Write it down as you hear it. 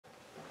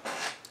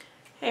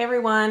Hey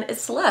everyone,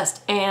 it's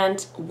Celeste,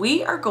 and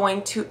we are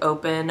going to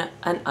open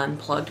an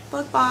unplugged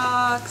book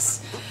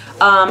box.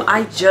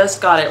 I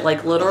just got it,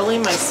 like literally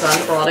my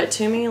son brought it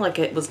to me, like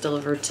it was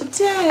delivered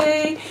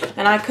today,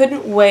 and I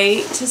couldn't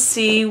wait to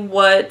see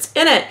what's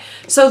in it.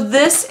 So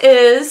this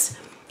is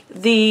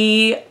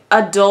the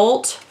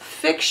adult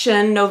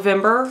fiction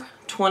November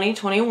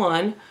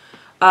 2021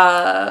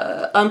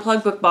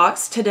 unplugged book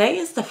box. Today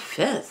is the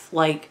 5th,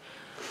 like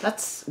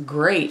that's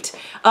great.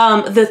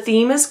 The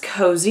theme is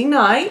Cozy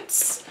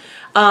Nights.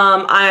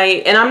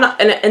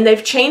 And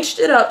they've changed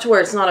it up to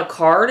where it's not a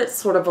card, it's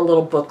sort of a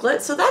little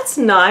booklet. So that's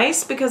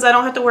nice because I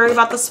don't have to worry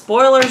about the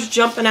spoilers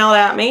jumping out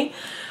at me.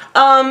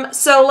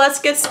 So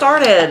let's get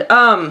started.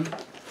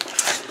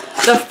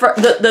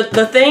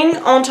 The thing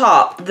on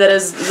top that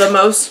is the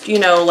most, you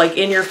know, like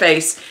in your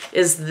face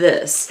is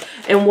this.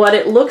 And what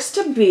it looks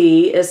to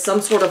be is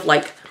some sort of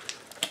like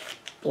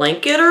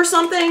blanket or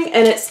something.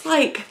 And it's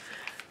like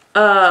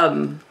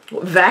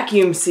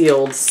vacuum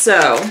sealed.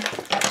 So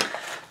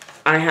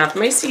I have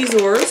my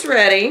scissors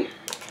ready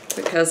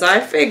because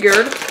I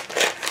figured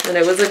that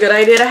it was a good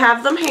idea to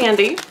have them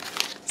handy.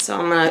 So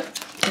I'm gonna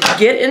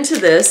get into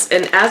this,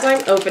 and as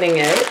I'm opening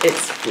it,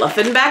 it's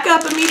fluffing back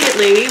up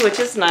immediately, which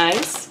is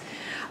nice.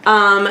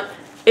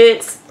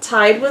 It's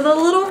tied with a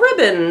little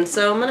ribbon,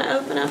 so I'm gonna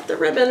open up the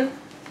ribbon.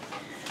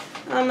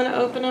 I'm gonna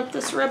open up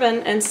this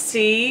ribbon and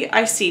see,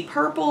 I see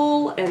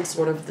purple and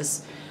sort of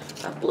this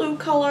blue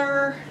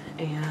color,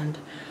 and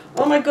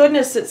oh my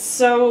goodness, it's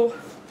so,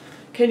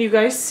 can you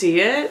guys see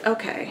it?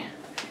 Okay.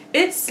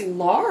 It's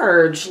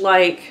large,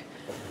 like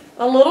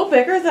a little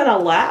bigger than a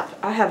lap.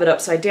 I have it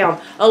upside down.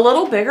 A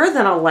little bigger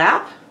than a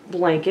lap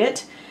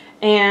blanket,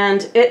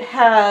 and it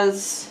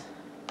has,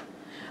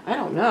 I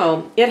don't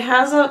know, it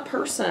has a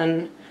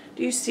person.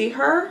 Do you see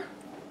her?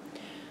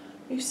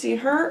 You see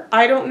her?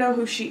 I don't know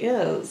who she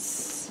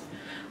is.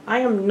 I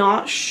am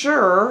not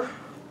sure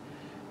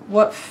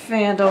what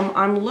fandom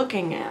I'm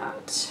looking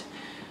at.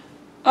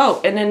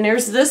 Oh, and then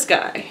there's this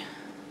guy.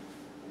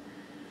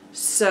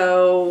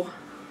 So,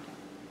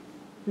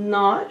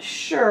 not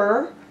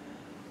sure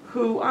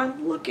who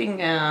I'm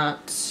looking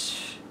at.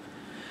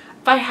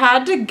 If I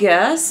had to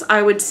guess,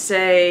 I would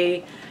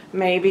say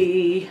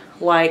maybe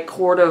like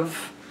Court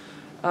of,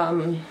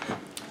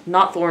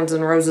 not Thorns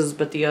and Roses,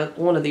 but the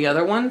one of the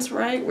other ones,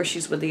 right? Where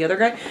she's with the other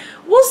guy.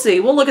 We'll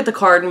see. We'll look at the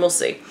card and we'll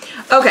see.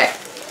 Okay.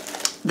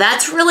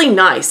 That's really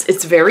nice.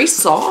 It's very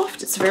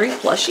soft. It's very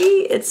plushy.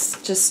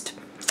 It's just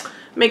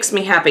makes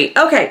me happy.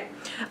 Okay.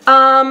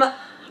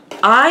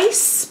 I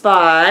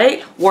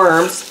spy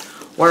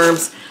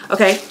worms.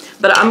 Okay.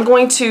 But I'm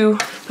going to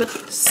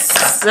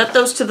set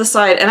those to the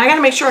side, and I got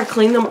to make sure I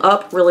clean them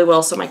up really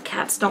well so my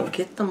cats don't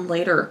get them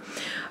later.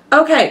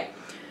 Okay.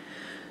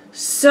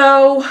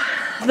 So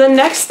the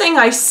next thing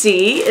I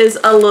see is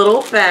a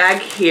little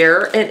bag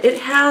here, and it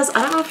has,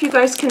 I don't know if you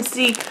guys can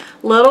see,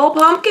 little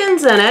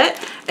pumpkins in it,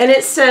 and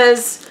it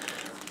says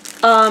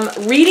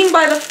Reading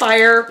by the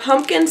Fire,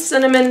 Pumpkin,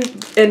 Cinnamon,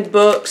 and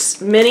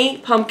Books, Mini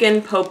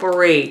Pumpkin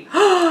Potpourri.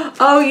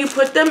 Oh, you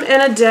put them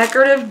in a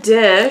decorative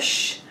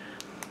dish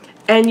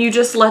and you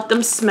just let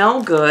them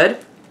smell good.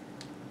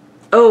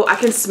 Oh, I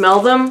can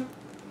smell them.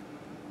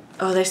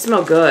 Oh, they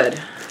smell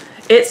good.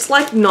 It's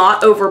like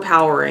not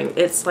overpowering.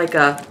 It's like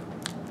a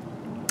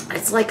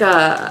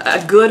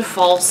good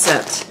fall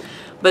scent,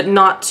 but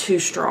not too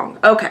strong.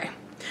 Okay.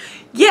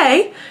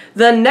 Yay.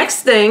 The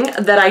next thing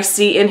that I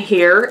see in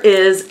here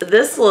is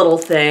this little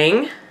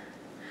thing.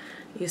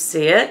 You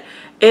see it?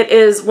 It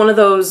is one of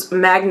those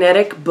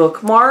magnetic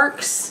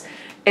bookmarks,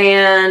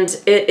 and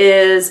it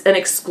is an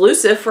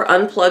exclusive for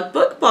Unplugged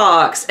Book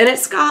Box, and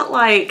it's got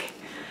like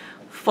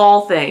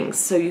fall things.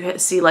 So you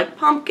see like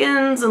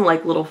pumpkins and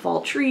like little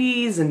fall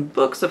trees and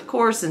books, of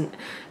course, and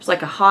there's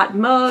like a hot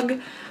mug.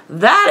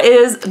 That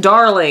is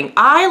darling.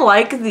 I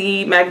like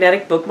the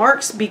magnetic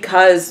bookmarks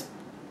because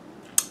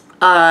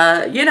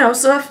you know,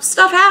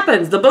 stuff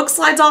happens. The book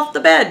slides off the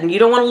bed and you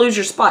don't want to lose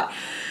your spot.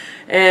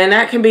 And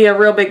that can be a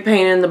real big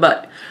pain in the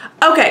butt.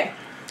 Okay,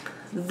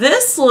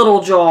 this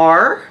little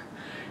jar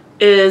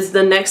is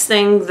the next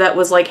thing that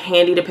was like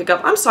handy to pick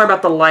up. I'm sorry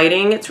about the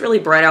lighting. It's really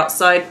bright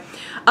outside.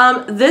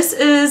 This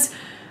is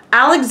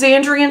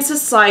Alexandrian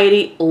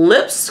Society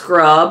Lip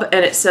Scrub,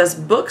 and it says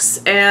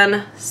Books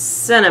and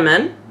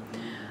Cinnamon.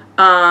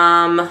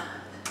 And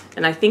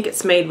I think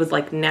it's made with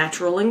like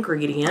natural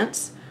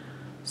ingredients.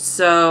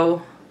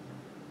 So,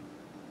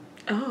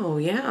 oh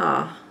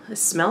yeah, it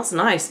smells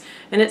nice.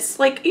 And it's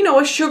like, you know,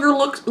 a sugar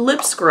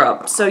lip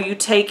scrub. So you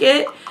take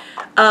it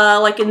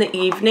like in the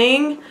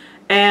evening,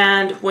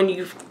 and when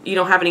you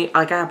don't have any,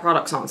 like I have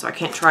products on so I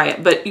can't try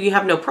it, but you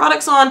have no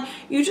products on,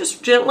 you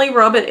just gently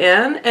rub it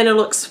in and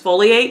it'll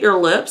exfoliate your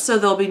lips so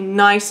they'll be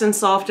nice and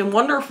soft and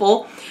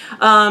wonderful.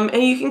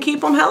 And you can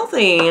keep them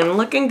healthy and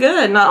looking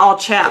good, not all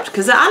chapped.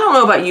 Because I don't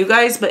know about you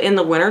guys, but in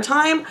the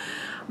wintertime,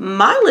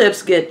 my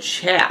lips get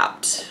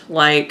chapped.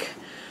 Like,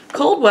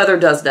 cold weather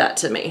does that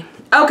to me.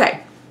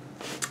 Okay.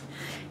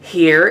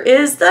 Here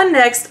is the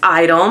next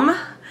item.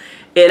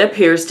 It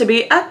appears to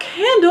be a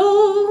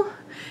candle.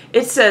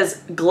 It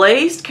says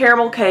glazed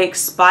caramel cake,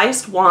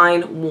 spiced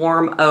wine,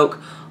 warm oak,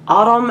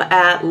 autumn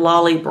at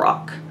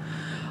Lollybrook.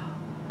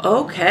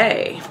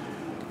 Okay,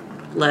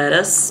 let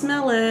us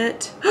smell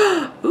it.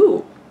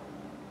 Ooh.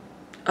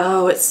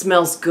 Oh, it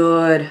smells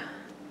good.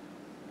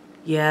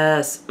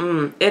 Yes.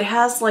 It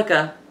has like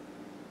an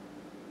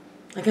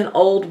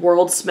old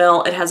world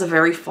smell. It has a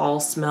very fall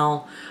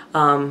smell.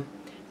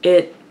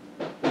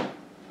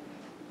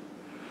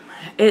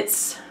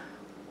 It's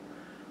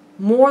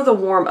more the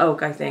warm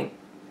oak, I think.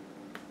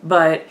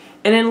 And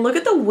then look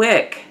at the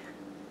wick.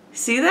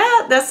 See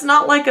that? That's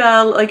not like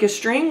a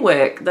string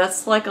wick.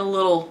 That's like a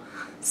little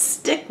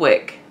stick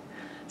wick.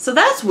 So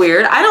that's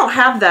weird. I don't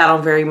have that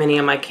on very many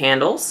of my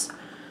candles.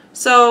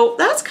 So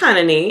that's kind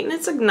of neat, and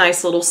it's a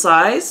nice little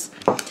size.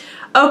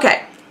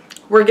 Okay,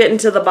 we're getting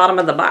to the bottom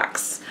of the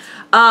box.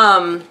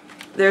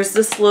 There's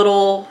this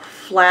little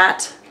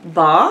flat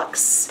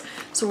box.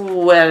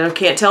 So I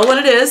can't tell what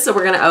it is, so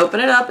we're going to open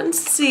it up and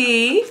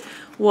see.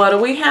 What do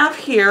we have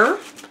here?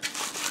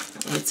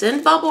 It's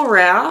in bubble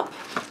wrap.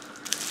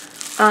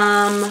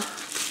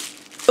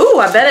 Ooh,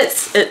 I bet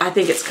I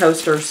think it's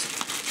coasters.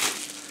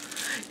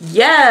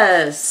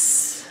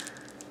 Yes.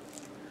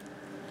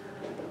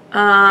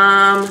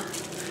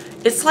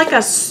 It's like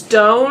a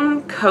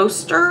stone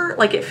coaster,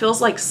 like it feels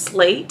like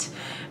slate,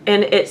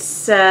 and it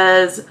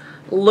says,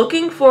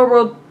 looking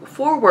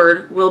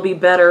forward will be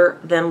better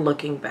than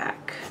looking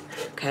back.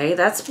 Okay,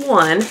 that's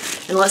one,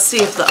 and let's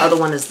see if the other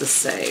one is the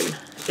same.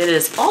 It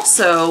is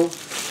also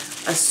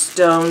a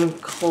stone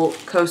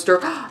coaster.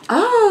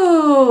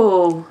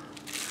 Oh!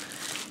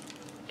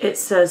 It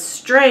says,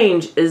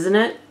 strange, isn't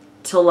it,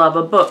 to love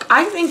a book.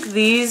 I think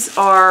these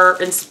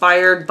are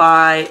inspired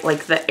by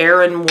like the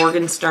Aaron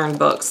Morgenstern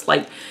books,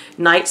 like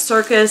Night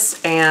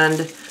Circus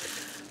and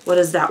what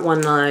is that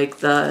one, like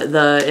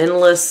the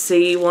Endless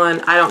Sea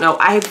one? I don't know.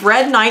 I've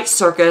read Night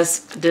Circus,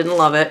 didn't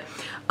love it,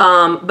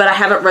 but I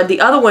haven't read the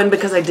other one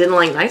because I didn't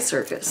like Night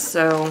Circus.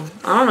 So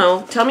I don't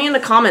know. Tell me in the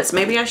comments.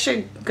 Maybe I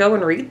should go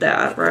and read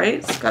that.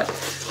 Right?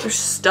 There's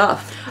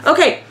stuff.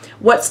 Okay,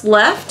 what's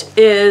left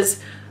is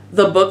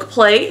the book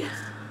plate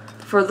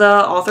for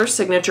the author's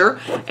signature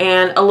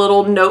and a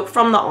little note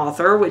from the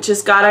author, which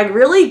has got a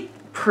really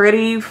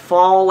pretty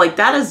fall, like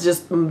that is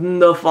just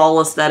the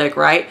fall aesthetic,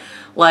 right?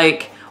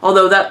 Like,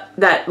 although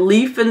that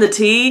leaf in the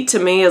tea to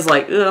me is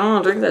like, I don't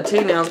want to drink that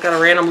tea now, it's got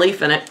a random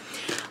leaf in it.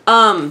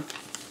 And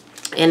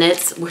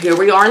here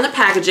we are in the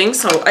packaging.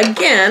 So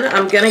again,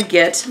 I'm gonna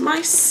get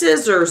my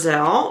scissors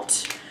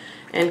out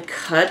and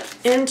cut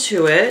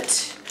into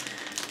it.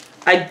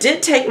 I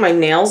did take my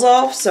nails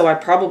off, so I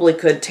probably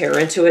could tear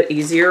into it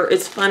easier.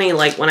 It's funny,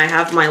 like when I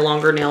have my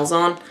longer nails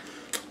on,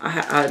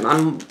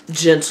 I'm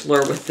gentler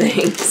with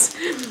things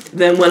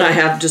than when I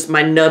have just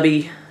my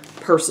nubby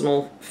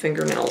personal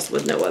fingernails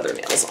with no other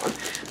nails on.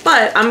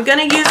 But I'm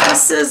gonna use my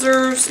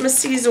scissors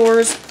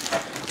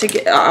to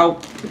get,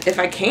 if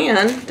I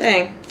can,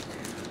 dang.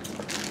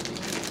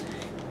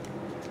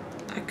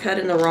 I cut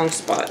in the wrong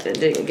spot. It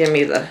didn't give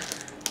me the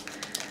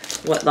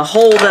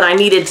hole that I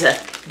needed to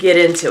get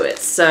into it.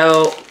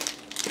 So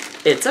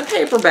it's a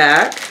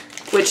paperback,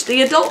 which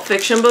the adult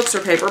fiction books are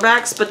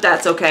paperbacks, but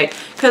that's okay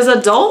because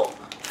adult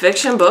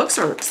fiction books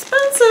are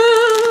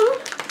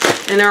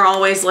expensive and they're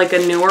always like a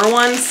newer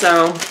one,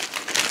 so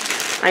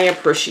I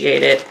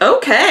appreciate it.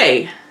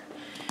 Okay,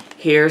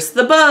 here's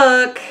the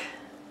book.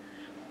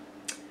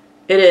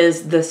 It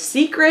is The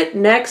Secret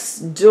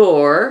Next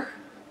Door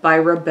by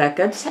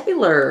Rebecca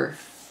Taylor.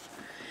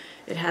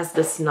 It has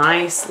this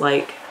nice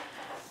like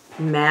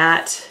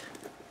matte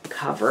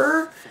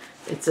cover.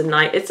 It's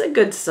a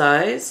good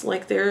size.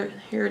 Like here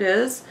it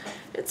is.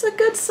 It's a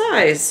good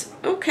size.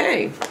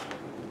 Okay.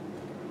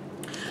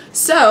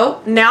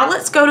 So now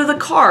let's go to the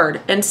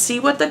card and see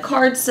what the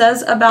card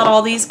says about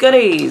all these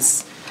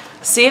goodies.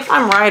 See if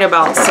I'm right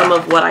about some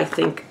of what I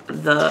think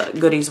the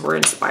goodies were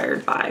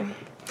inspired by.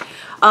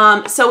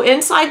 So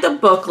inside the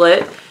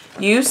booklet,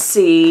 you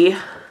see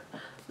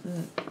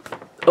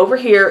over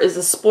here is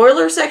the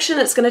spoiler section.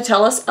 It's going to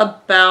tell us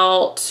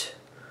about...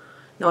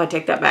 No, I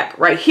take that back.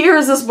 Right here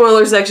is the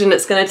spoiler section.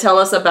 It's going to tell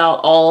us about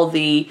all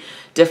the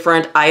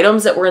different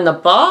items that were in the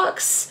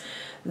box.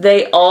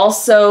 They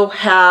also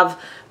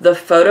have the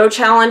photo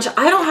challenge.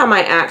 I don't have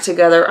my act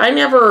together. I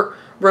never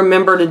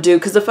remember to do,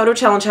 because the photo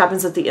challenge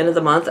happens at the end of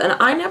the month, and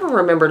I never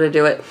remember to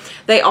do it.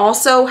 They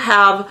also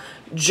have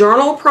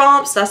journal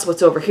prompts. That's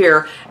what's over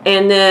here.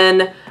 And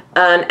then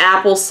an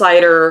apple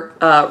cider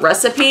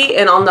recipe.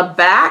 And on the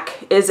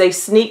back is a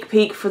sneak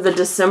peek for the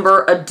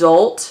December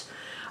adult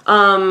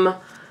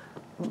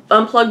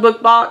Unplugged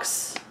book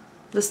box,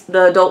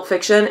 the adult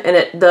fiction,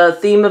 and the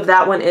theme of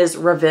that one is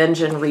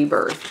revenge and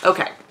rebirth.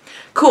 Okay,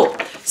 cool.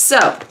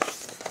 So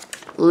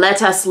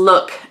let us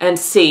look and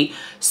see.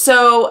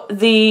 So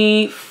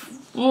the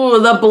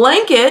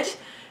blanket,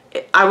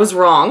 I was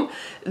wrong.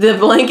 The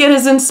blanket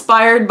is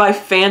inspired by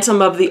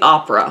Phantom of the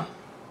Opera.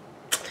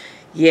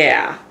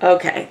 Yeah,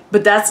 okay,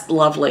 but that's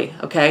lovely.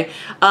 Okay,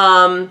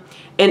 and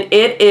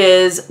it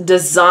is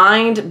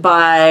designed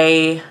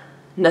by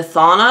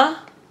Nathanna.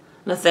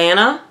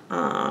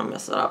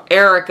 mess it up,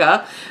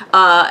 Erica,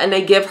 and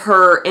they give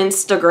her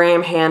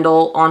Instagram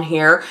handle on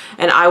here,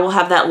 and I will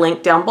have that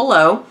link down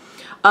below.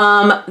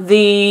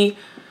 The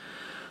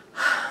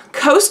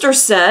coaster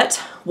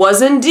set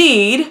was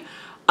indeed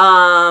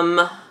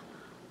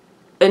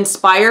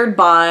inspired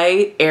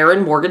by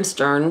Aaron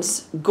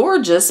Morgenstern's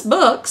gorgeous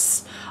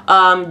books,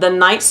 The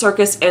Night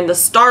Circus and the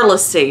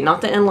Starless Sea, not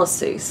the Endless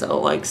Sea. So,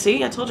 like,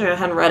 see, I told you I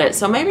hadn't read it,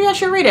 so maybe I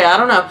should read it. I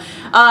don't know.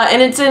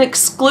 And it's an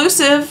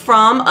exclusive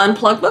from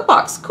Unplugged Book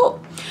Box.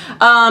 Cool.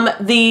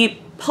 The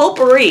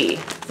Potpourri,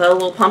 the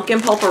little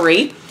pumpkin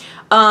potpourri.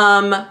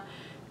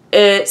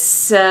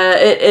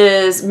 It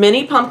is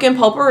Mini Pumpkin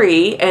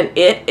Potpourri, and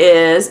it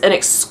is an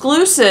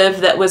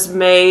exclusive that was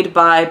made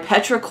by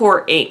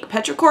Petrichor Inc.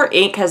 Petrichor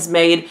Inc. has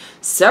made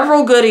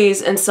several goodies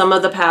in some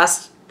of the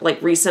past,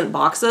 like, recent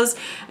boxes,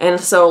 and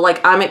so, like,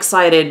 I'm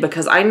excited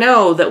because I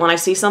know that when I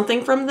see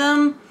something from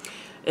them,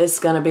 it's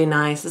gonna be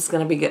nice. It's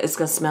gonna be good. It's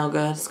gonna smell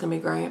good. It's gonna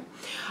be great.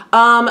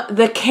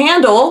 The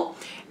candle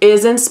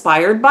is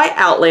inspired by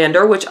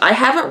Outlander, which I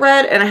haven't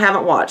read and I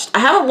haven't watched. I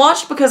haven't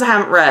watched because I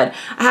haven't read.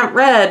 I haven't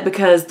read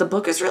because the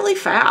book is really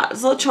fat.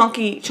 It's a little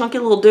chunky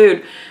little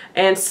dude.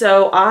 And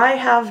so I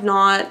have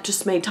not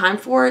just made time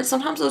for it.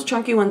 Sometimes those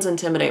chunky ones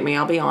intimidate me,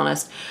 I'll be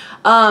honest.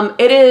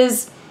 It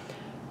is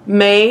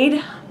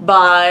made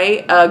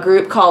by a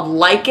group called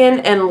Lichen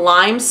and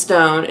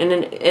Limestone, and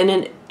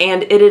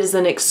it is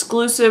an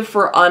exclusive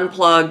for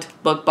Unplugged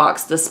Book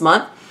Box this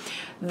month.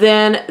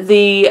 Then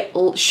the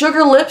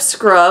Sugar Lip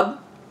Scrub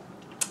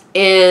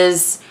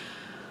is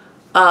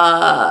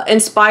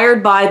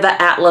inspired by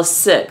the Atlas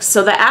 6.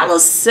 So the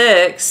Atlas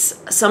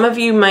 6, some of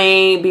you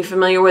may be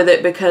familiar with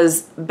it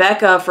because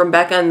Becca from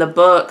Becca and the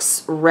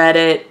Books read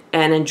it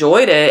and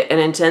enjoyed it and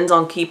intends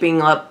on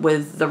keeping up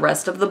with the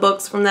rest of the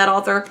books from that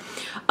author.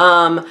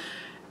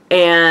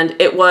 And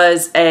it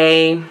was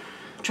I'm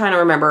trying to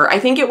remember, I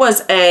think it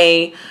was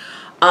a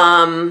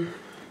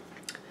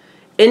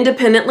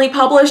independently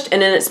published,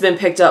 and then it's been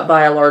picked up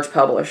by a large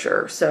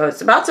publisher. So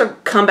it's about to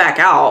come back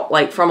out,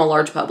 like, from a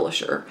large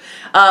publisher.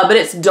 But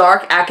it's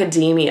Dark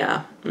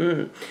Academia.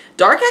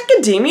 Dark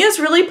Academia is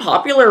really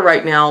popular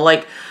right now.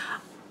 Like,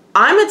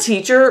 I'm a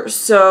teacher,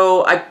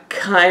 so I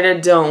kind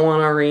of don't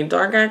want to read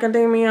Dark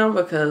Academia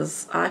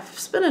because I've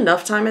spent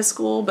enough time at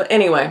school. But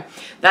anyway,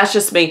 that's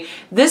just me.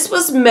 This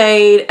was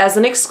made as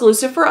an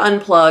exclusive for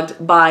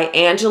Unplugged by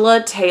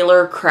Angela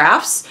Taylor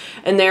Crafts.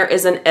 And there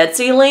is an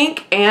Etsy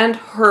link and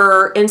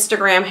her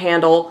Instagram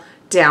handle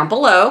down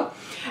below.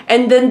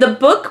 And then the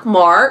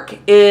bookmark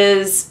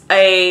is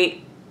a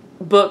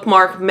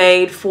bookmark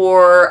made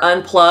for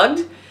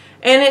Unplugged.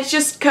 And it's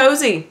just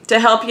cozy to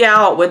help you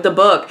out with the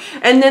book.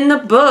 And then the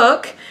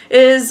book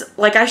is,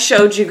 like I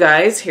showed you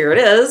guys, here it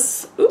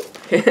is. Oop.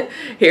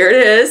 Here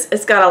it is.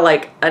 It's got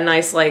a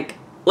nice, like,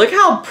 look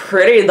how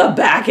pretty the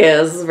back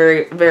is.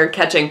 Very, very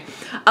catching.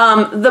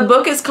 The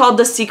book is called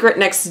The Secret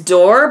Next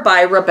Door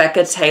by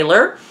Rebecca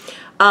Taylor.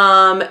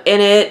 And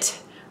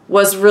it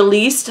was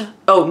released,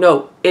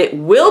 it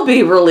will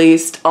be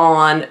released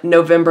on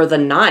November the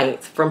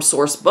 9th from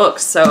Sourcebooks.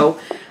 So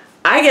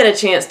I get a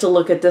chance to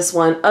look at this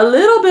one a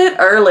little bit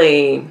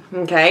early,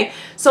 okay?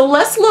 So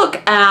let's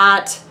look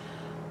at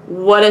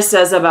what it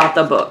says about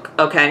the book,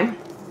 okay?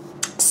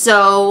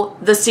 So,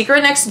 The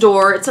Secret Next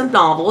Door, it's a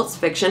novel, it's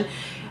fiction.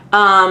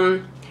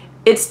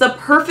 It's the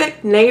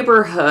perfect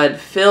neighborhood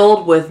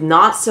filled with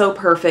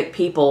not-so-perfect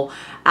people.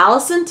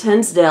 Allison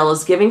Tinsdale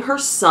is giving her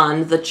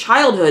son the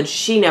childhood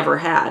she never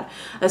had.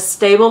 A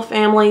stable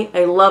family,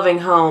 a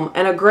loving home,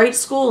 and a great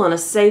school in a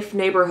safe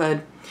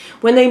neighborhood.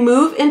 When they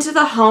move into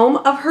the home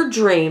of her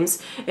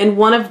dreams in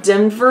one of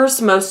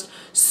Denver's most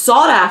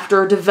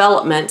sought-after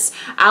developments,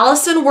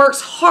 Allison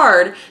works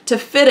hard to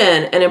fit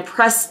in and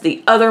impress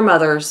the other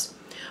mothers.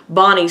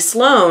 Bonnie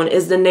Sloan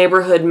is the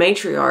neighborhood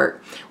matriarch.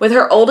 With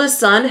her oldest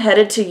son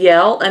headed to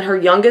Yale and her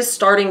youngest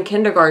starting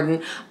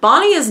kindergarten,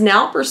 Bonnie is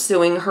now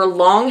pursuing her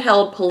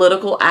long-held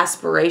political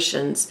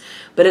aspirations.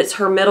 But it's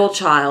her middle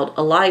child,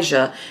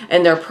 Elijah,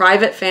 and their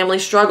private family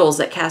struggles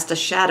that cast a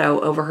shadow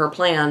over her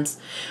plans.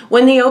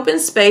 When the open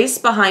space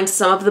behind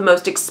some of the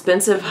most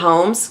expensive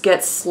homes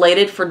gets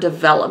slated for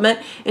development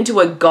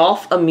into a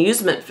golf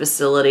amusement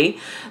facility,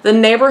 the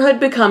neighborhood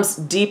becomes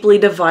deeply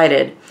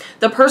divided.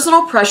 The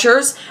personal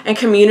pressures and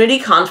community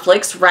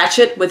conflicts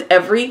ratchet with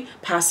every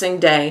passing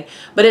day,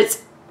 but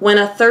it's when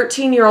a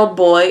 13-year-old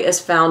boy is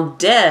found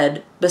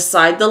dead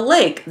beside the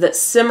lake that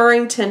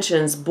simmering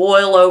tensions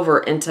boil over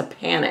into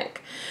panic.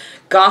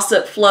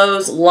 Gossip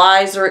flows,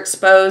 lies are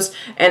exposed,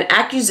 and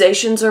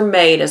accusations are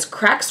made as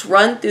cracks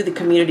run through the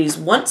community's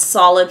once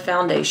solid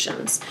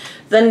foundations.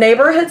 The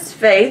neighborhood's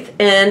faith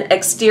in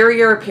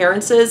exterior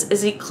appearances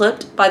is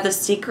eclipsed by the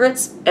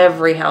secrets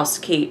every house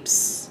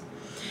keeps.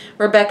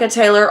 Rebecca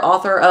Taylor,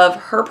 author of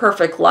Her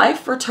Perfect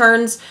Life,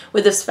 returns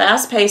with this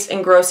fast-paced,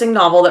 engrossing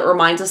novel that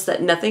reminds us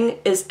that nothing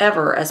is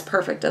ever as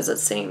perfect as it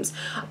seems.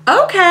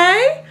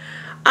 Okay,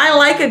 I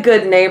like a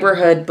good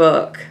neighborhood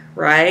book,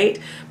 right?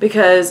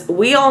 Because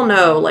we all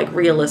know, like,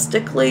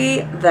 realistically,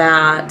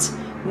 that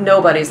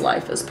nobody's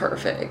life is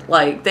perfect.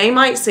 Like, they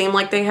might seem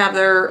like they have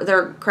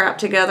their crap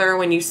together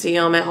when you see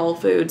them at Whole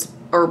Foods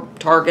or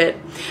Target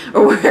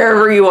or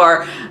wherever you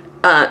are.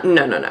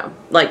 No.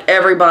 Like,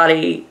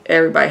 everybody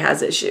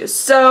has issues.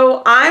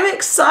 So I'm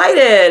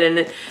excited,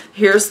 and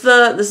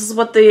this is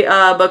what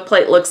the book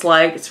plate looks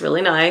like. It's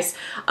really nice.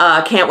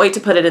 Can't wait to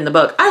put it in the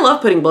book. I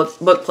love putting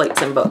book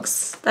plates in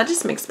books. That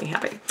just makes me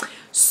happy.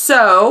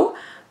 So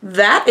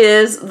that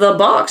is the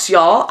box,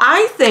 y'all.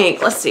 I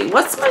think, let's see,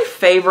 what's my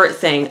favorite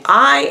thing?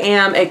 I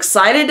am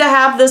excited to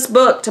have this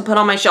book to put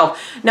on my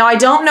shelf. Now, I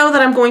don't know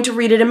that I'm going to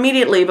read it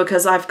immediately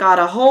because I've got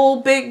a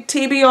whole big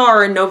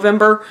TBR in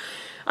November.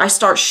 I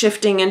start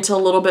shifting into a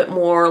little bit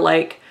more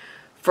like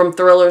from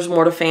thrillers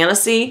more to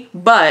fantasy,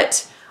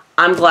 but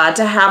I'm glad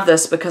to have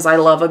this because I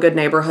love a good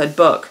neighborhood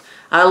book.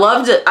 I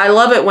love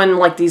it when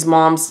like these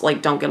moms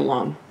like don't get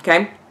along,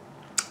 okay?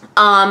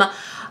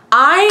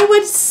 I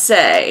would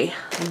say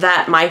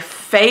that my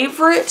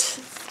favorite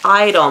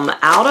item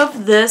out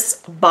of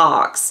this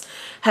box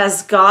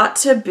has got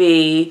to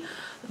be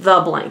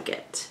the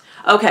blanket.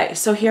 Okay,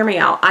 so hear me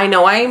out. I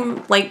know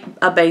I'm like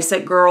a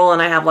basic girl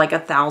and I have like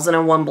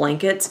 1,001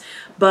 blankets,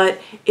 but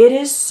it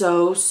is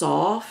so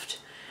soft.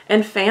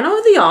 And Phantom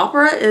of the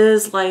Opera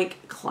is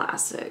like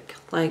classic,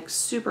 like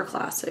super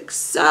classic.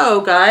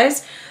 So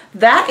guys,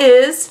 that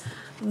is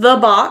the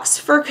box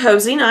for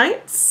Cozy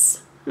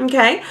Nights.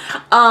 Okay.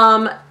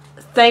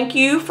 Thank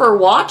you for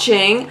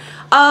watching.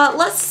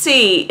 Let's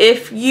see,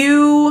 if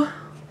you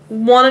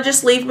want to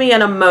just leave me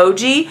an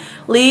emoji,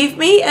 leave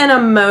me an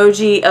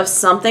emoji of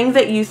something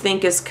that you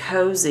think is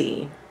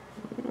cozy.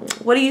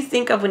 What do you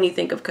think of when you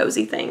think of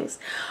cozy things?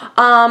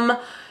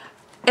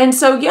 And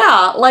so,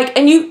 yeah, like,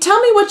 and you tell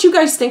me what you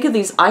guys think of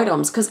these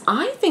items, because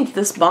I think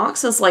this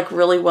box is like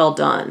really well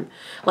done.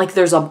 Like,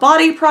 there's a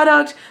body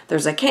product,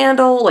 there's a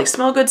candle, like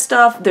smell good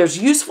stuff, there's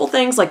useful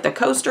things like the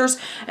coasters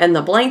and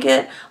the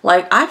blanket.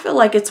 Like, I feel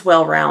like it's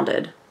well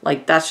rounded.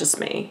 Like, that's just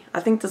me.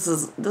 I think this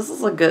is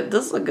a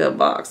good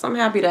box. I'm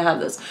happy to have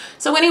this.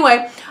 So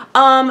anyway,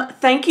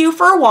 thank you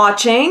for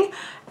watching.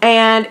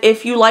 And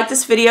if you like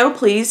this video,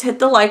 please hit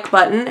the like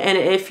button. And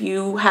if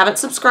you haven't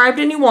subscribed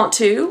and you want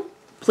to,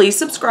 please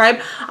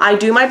subscribe. I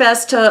do my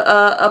best to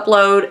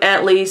upload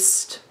at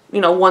least,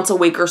 you know, once a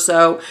week or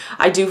so.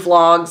 I do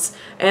vlogs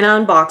and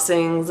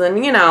unboxings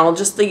and, you know,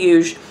 just the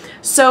usual.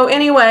 So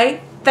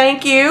anyway,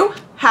 thank you.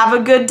 Have a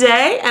good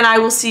day, and I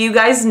will see you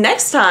guys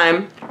next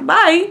time.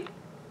 Bye.